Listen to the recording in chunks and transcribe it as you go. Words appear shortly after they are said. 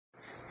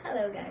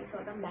Hello guys,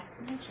 welcome back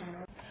to my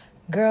channel.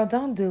 Girl,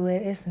 don't do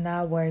it. It's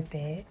not worth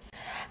it.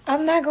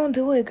 I'm not gonna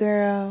do it,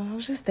 girl. I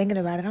was just thinking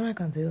about it. I'm not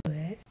gonna do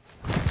it.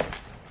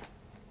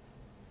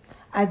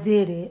 I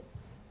did it.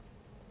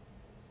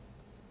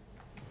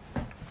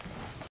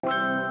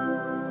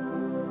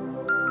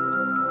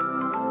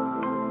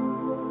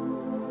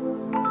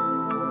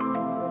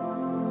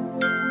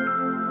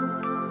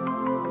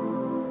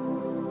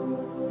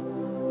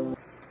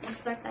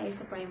 Start tayo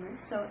sa primer.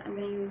 So, I'm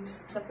gonna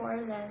use sa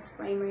poreless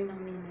primer ng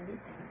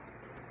Minemeli.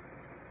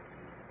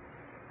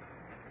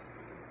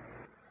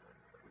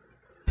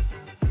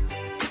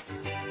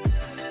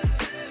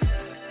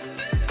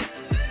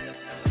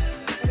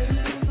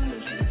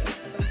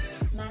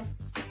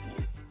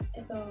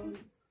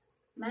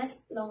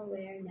 Matte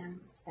longware ng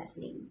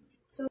Sace.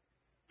 So,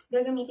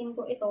 gagamitin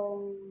ko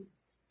itong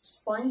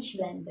sponge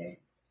blender.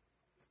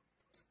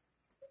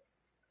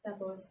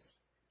 Tapos,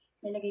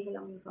 nilagay ko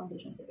lang yung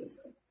foundation sa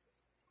face ko.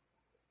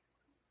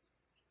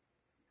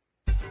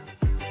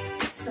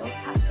 So,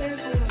 after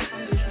ko ng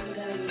foundation,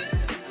 maglalagay ko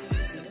ng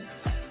concealer.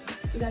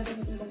 Yung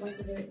gagamitin kong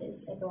concealer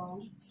is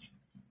itong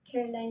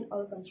Careline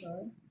Oil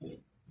Control.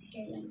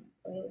 Careline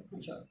Oil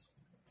Control.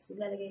 So,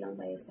 maglalagay lang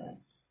tayo sa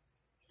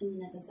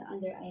sa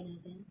under eye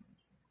natin.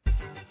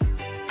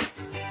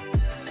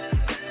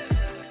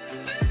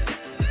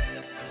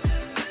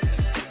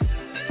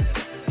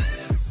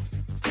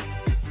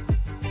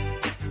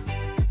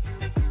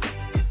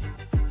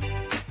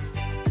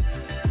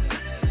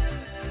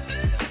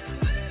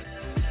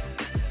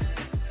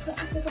 So,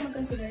 after ko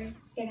mag-consider,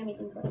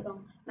 gagamitin ko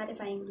itong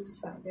mattifying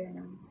loose powder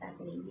ng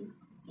Sace.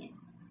 Yan.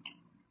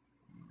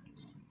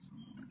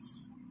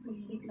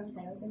 Mag-beat lang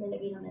tayo. So,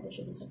 nalagay lang natin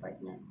siya sa part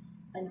na,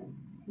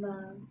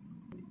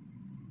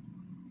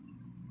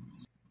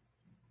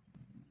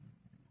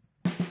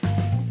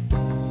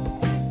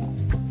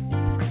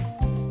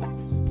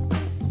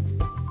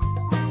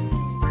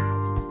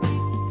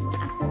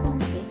 after ko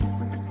mag-beat,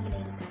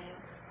 magkakilay na tayo.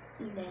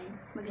 And then,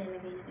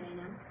 maglalagay na tayo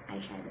ng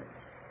eyeshadow.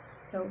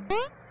 So,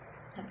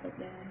 dapat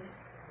guys.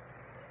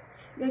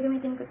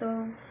 Gagamitin ko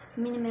tong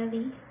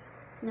Minemeli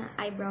na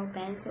eyebrow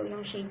pen. So,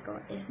 yung shade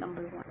ko is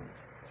number 1.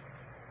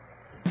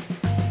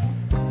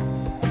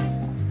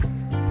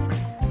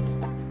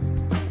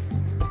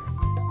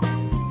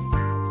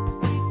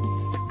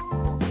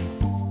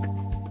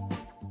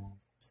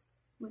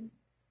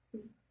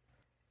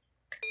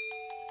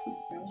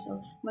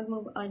 So,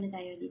 mag-move on na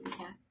tayo dito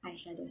sa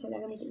eyeshadow. So,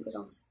 gagamitin ko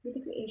tong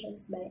Beauty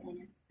Creations by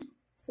Anna.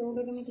 So,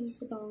 gagamitin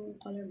ko tong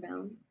color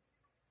brown.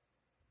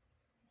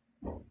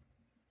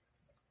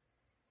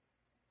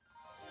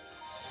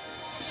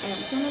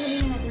 So,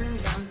 nalagay na natin yung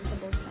brown sa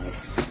both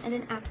sides. And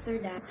then, after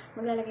that,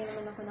 maglalagay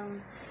naman ako ng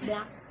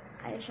black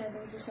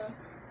eyeshadow dito sa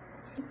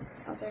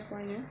outer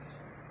corner.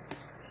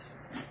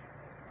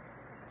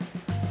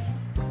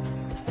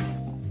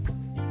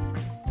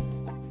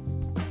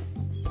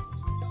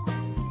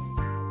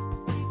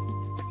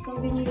 So,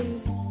 I'm gonna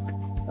use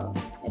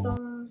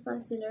itong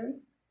concealer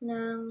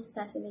ng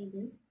Sace.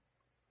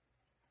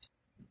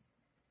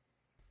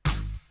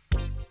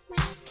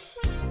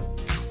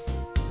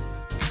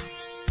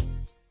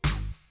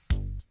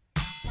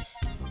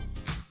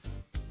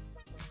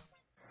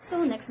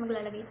 So, next,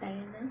 maglalagay tayo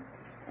ng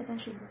itong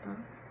shade ito.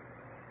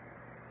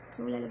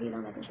 So, lalagay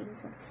lang natin siya dun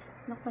sa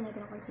nakpan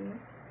natin ang concealer.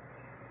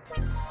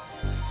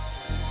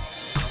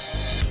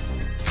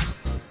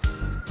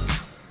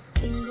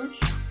 Pink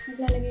brush.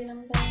 Maglalagay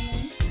lang tayo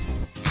ng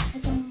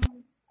itong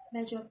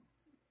medyo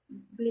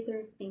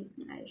glitter pink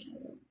na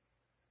eyeshadow.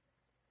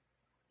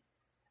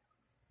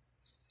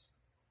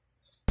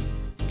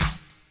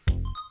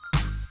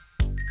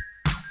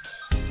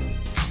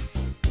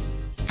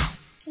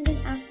 And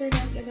then after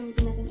that,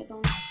 gagamitin natin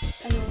itong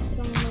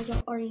medyo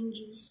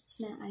orangey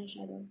na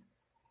eyeshadow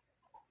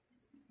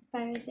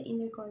para sa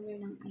inner corner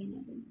ng eye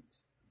natin.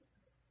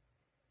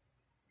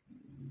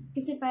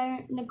 Kasi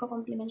parang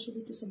nagko-complement siya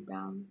dito sa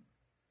brown.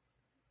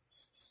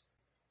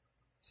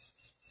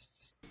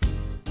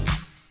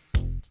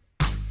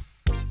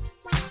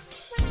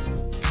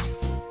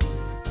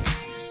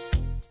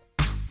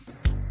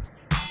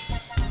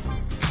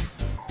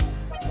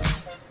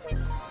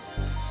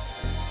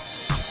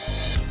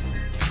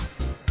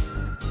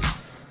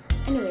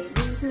 Anyway,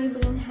 this is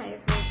Maybelline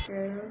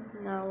hypercurl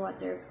na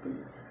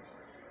waterproof.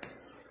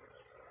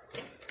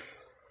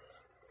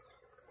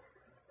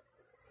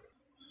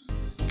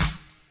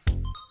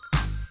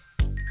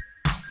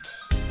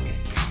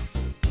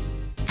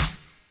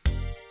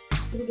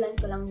 I-blend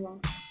ko lang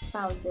yung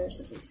powder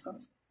sa face ko.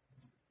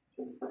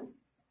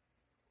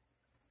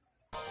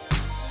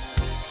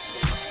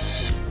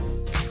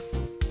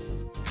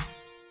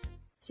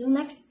 So,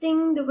 next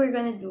thing that we're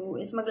gonna do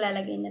is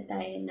maglalagay na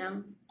tayo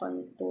ng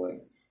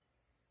contour.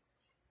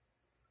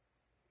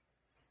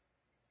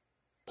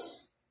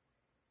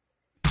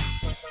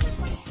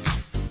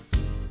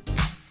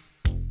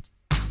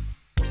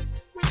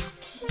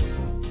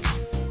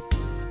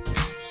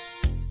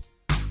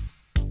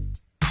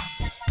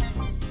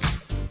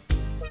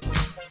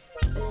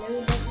 A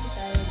little bit na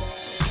tayo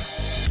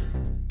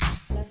guys.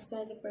 Last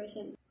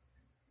 20%.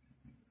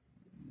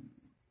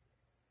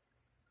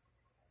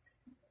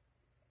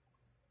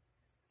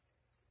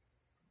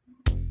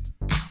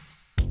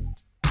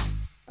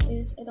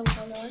 is itong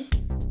color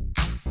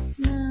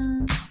na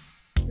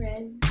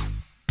red.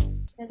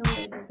 Itong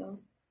red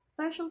ito.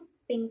 Parang siyang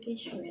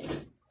pinkish red.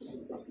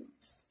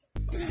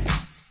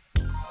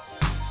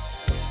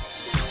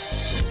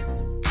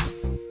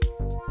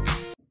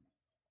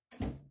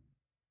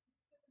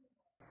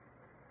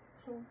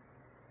 So,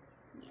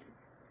 yan.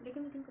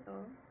 Gagamitin ko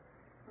to,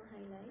 ang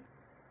highlight.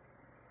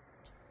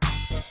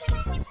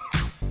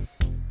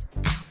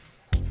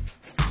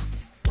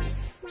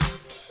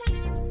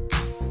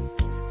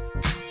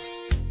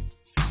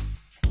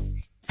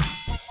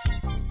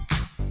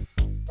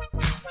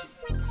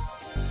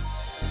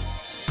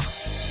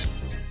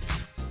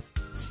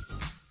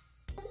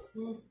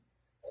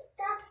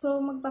 So,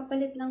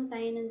 magpapalit lang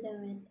tayo ng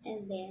damit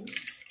and then,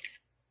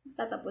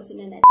 tatapusin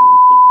na natin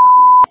yung TikTok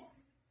natin.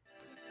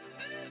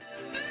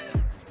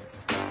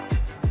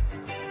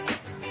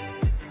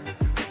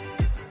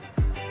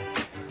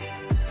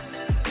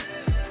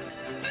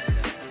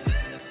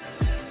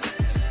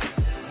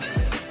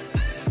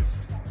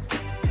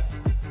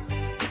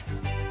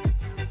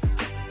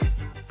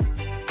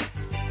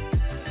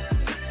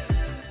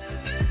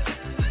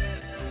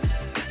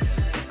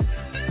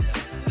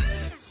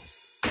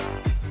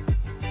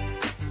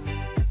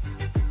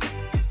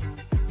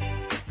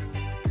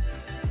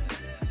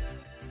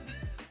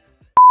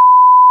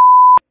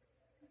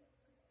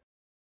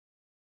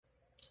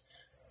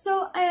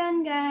 So,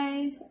 ayan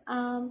guys,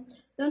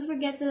 don't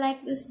forget to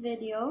like this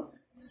video,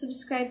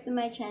 subscribe to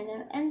my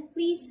channel, and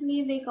please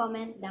leave a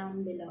comment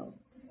down below.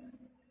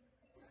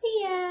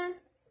 See ya!